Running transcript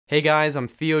Hey guys, I'm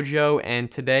Theo Joe,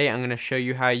 and today I'm going to show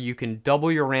you how you can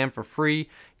double your RAM for free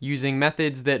using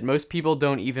methods that most people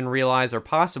don't even realize are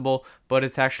possible, but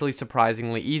it's actually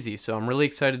surprisingly easy. So I'm really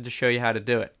excited to show you how to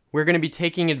do it. We're going to be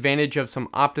taking advantage of some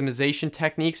optimization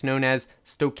techniques known as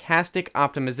stochastic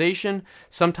optimization,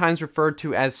 sometimes referred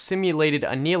to as simulated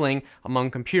annealing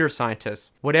among computer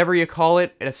scientists. Whatever you call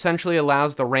it, it essentially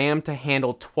allows the RAM to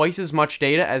handle twice as much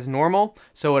data as normal,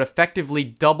 so it effectively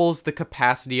doubles the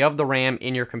capacity of the RAM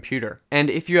in your computer. And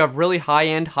if you have really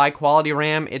high-end, high-quality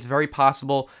RAM, it's very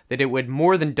possible that it would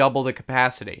more than double the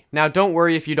capacity. Now, don't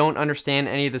worry if you don't understand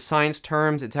any of the science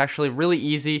terms. It's actually really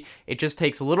easy. It just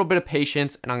takes a little bit of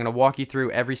patience, and I'm going to walk you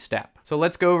through every step. So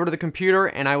let's go over to the computer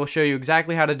and I will show you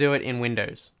exactly how to do it in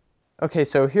Windows. Okay,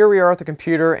 so here we are at the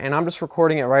computer, and I'm just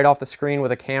recording it right off the screen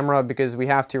with a camera because we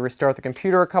have to restart the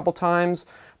computer a couple times.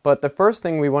 But the first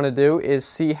thing we want to do is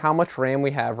see how much RAM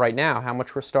we have right now, how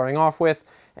much we're starting off with,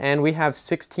 and we have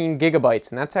 16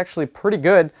 gigabytes, and that's actually pretty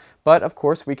good, but of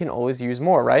course we can always use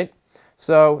more, right?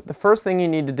 So the first thing you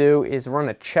need to do is run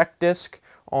a check disk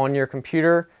on your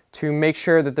computer to make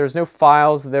sure that there's no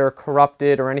files that are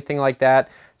corrupted or anything like that.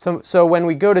 So when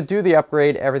we go to do the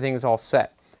upgrade, everything's all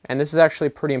set. And this is actually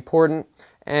pretty important.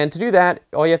 And to do that,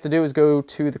 all you have to do is go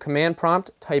to the command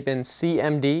prompt, type in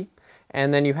CMD,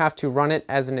 and then you have to run it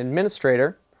as an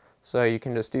administrator. So you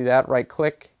can just do that, right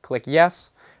click, click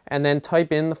yes, and then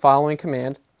type in the following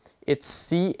command. It's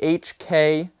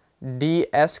chkdsk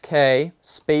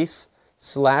space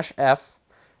 /f.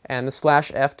 And the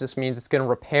 /f just means it's going to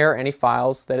repair any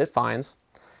files that it finds.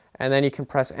 And then you can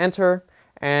press enter,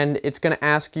 and it's going to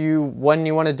ask you when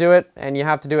you want to do it, and you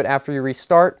have to do it after you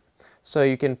restart. So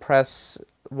you can press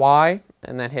Y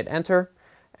and then hit enter.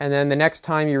 And then the next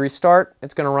time you restart,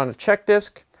 it's going to run a check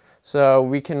disk. So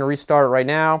we can restart it right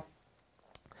now.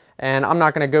 And I'm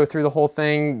not going to go through the whole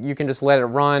thing. You can just let it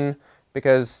run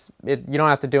because you don't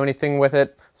have to do anything with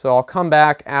it. So I'll come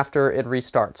back after it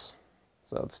restarts.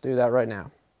 So let's do that right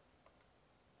now.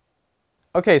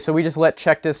 Okay, so we just let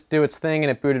CheckDisk do its thing,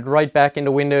 and it booted right back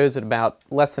into Windows at about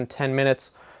less than 10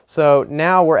 minutes. So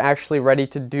now we're actually ready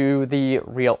to do the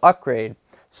real upgrade.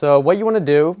 So what you want to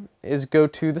do is go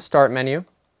to the Start menu,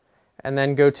 and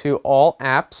then go to All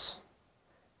Apps,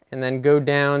 and then go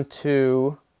down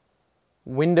to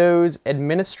Windows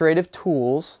Administrative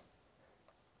Tools,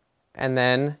 and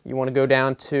then you want to go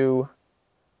down to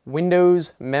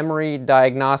Windows Memory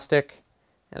Diagnostic,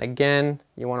 and again,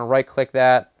 you want to right-click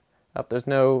that. There's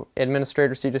no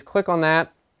administrator, so you just click on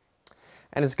that,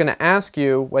 and it's going to ask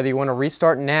you whether you want to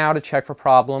restart now to check for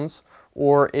problems,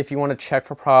 or if you want to check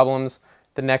for problems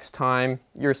the next time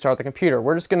you restart the computer.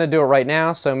 We're just going to do it right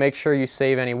now, so make sure you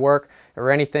save any work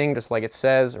or anything, just like it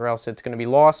says, or else it's going to be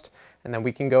lost, and then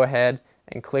we can go ahead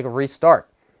and click restart.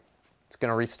 It's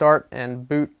going to restart and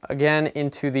boot again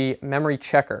into the memory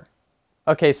checker.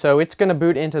 Okay, so it's going to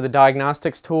boot into the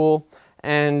diagnostics tool.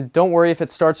 And don't worry if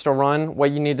it starts to run. What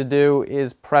you need to do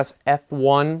is press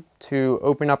F1 to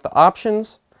open up the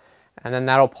options, and then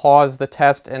that'll pause the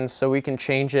test, and so we can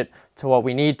change it to what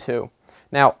we need to.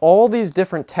 Now, all these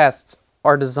different tests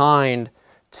are designed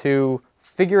to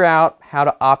figure out how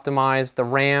to optimize the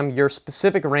RAM, your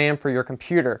specific RAM for your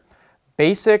computer.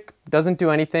 Basic doesn't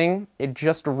do anything. It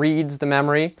just reads the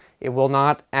memory. It will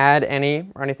not add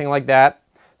any or anything like that.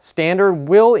 Standard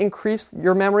will increase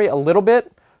your memory a little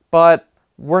bit, but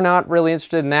we're not really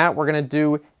interested in that. We're going to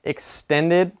do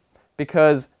extended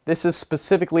because this is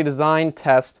specifically designed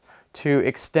test to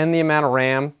extend the amount of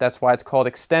RAM. That's why it's called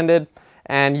extended.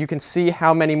 And you can see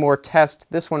how many more tests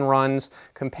this one runs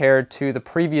compared to the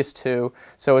previous two.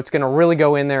 So it's going to really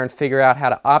go in there and figure out how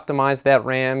to optimize that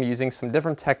RAM using some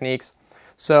different techniques.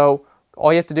 So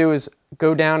all you have to do is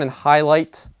go down and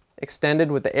highlight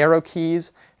extended with the arrow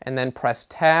keys and then press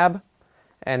tab.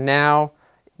 And now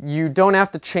you don't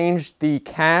have to change the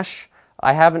cache.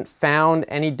 I haven't found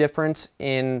any difference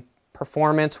in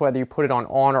performance whether you put it on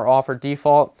or off or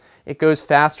default. It goes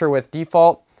faster with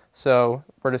default, so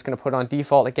we're just going to put on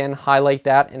default again, highlight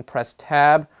that and press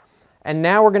tab. And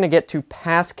now we're going to get to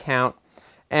pass count,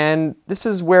 and this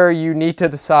is where you need to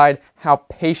decide how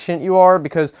patient you are,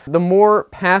 because the more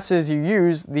passes you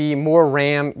use, the more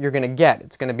RAM you're going to get.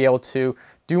 It's going to be able to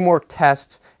do more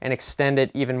tests and extend it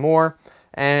even more.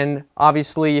 And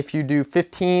obviously if you do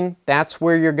 15, that's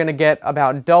where you're going to get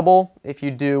about double. If you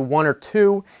do 1 or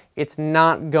 2, it's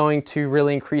not going to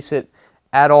really increase it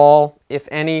at all, if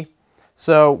any.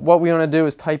 So what we want to do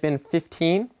is type in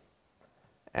 15,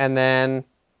 and then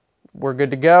we're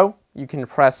good to go. You can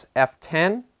press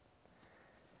F10.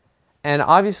 And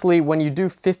obviously when you do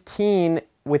 15,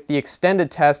 with the extended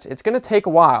test, it's going to take a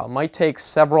while. It might take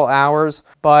several hours,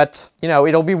 but you know,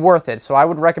 it'll be worth it. So I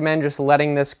would recommend just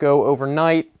letting this go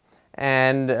overnight,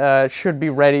 and should be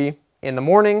ready in the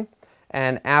morning.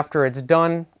 And after it's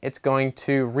done, it's going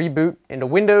to reboot into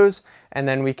Windows, and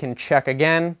then we can check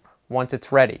again once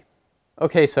it's ready.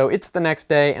 Okay, so it's the next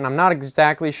day, and I'm not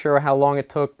exactly sure how long it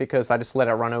took because I just let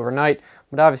it run overnight,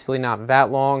 but obviously not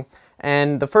that long.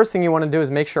 And the first thing you want to do is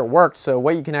make sure it worked. So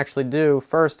what you can actually do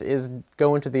first is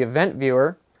go into the event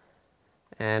viewer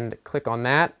and click on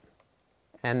that.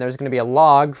 And there's going to be a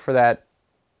log for that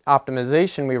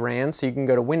optimization we ran. So you can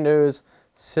go to Windows,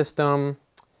 System,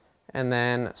 and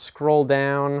then scroll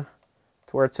down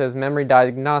to where it says Memory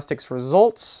Diagnostics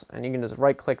Results. And you can just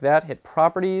right click that, hit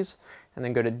Properties, and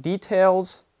then go to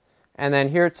Details. And then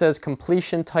here it says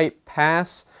Completion Type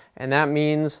Pass. And that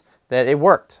means that it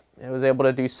worked. It was able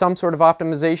to do some sort of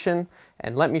optimization,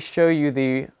 and let me show you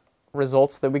the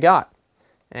results that we got.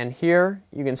 And here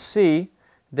you can see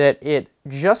that it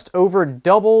just over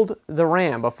doubled the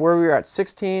RAM. Before we were at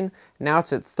 16, now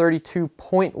it's at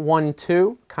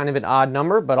 32.12, kind of an odd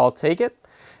number, but I'll take it.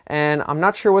 And I'm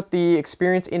not sure what the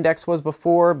experience index was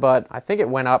before, but I think it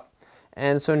went up.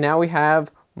 And so now we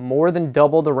have more than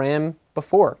double the RAM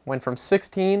before. Went from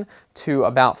 16 to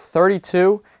about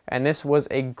 32, and this was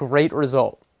a great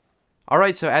result.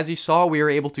 Alright, so as you saw, we were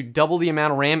able to double the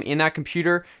amount of RAM in that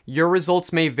computer. Your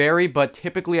results may vary, but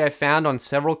typically I've found on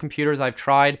several computers I've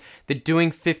tried that doing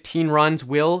 15 runs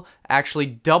will actually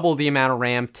double the amount of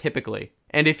RAM typically.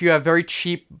 And if you have very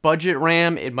cheap budget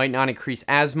RAM, it might not increase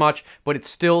as much, but it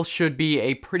still should be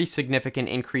a pretty significant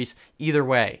increase either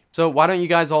way. So why don't you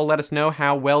guys all let us know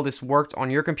how well this worked on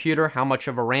your computer, how much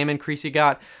of a RAM increase you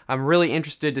got. I'm really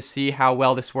interested to see how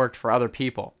well this worked for other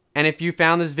people. And if you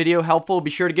found this video helpful,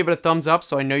 be sure to give it a thumbs up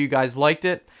so I know you guys liked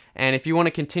it. And if you want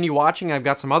to continue watching, I've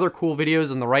got some other cool videos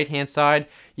on the right hand side.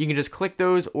 You can just click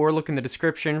those or look in the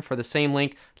description for the same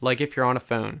link, like if you're on a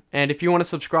phone. And if you want to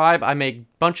subscribe, I make a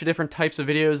bunch of different types of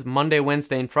videos Monday,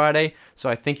 Wednesday, and Friday, so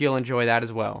I think you'll enjoy that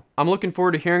as well. I'm looking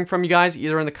forward to hearing from you guys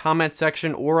either in the comment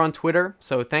section or on Twitter.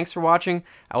 So thanks for watching.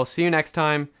 I will see you next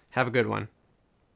time. Have a good one.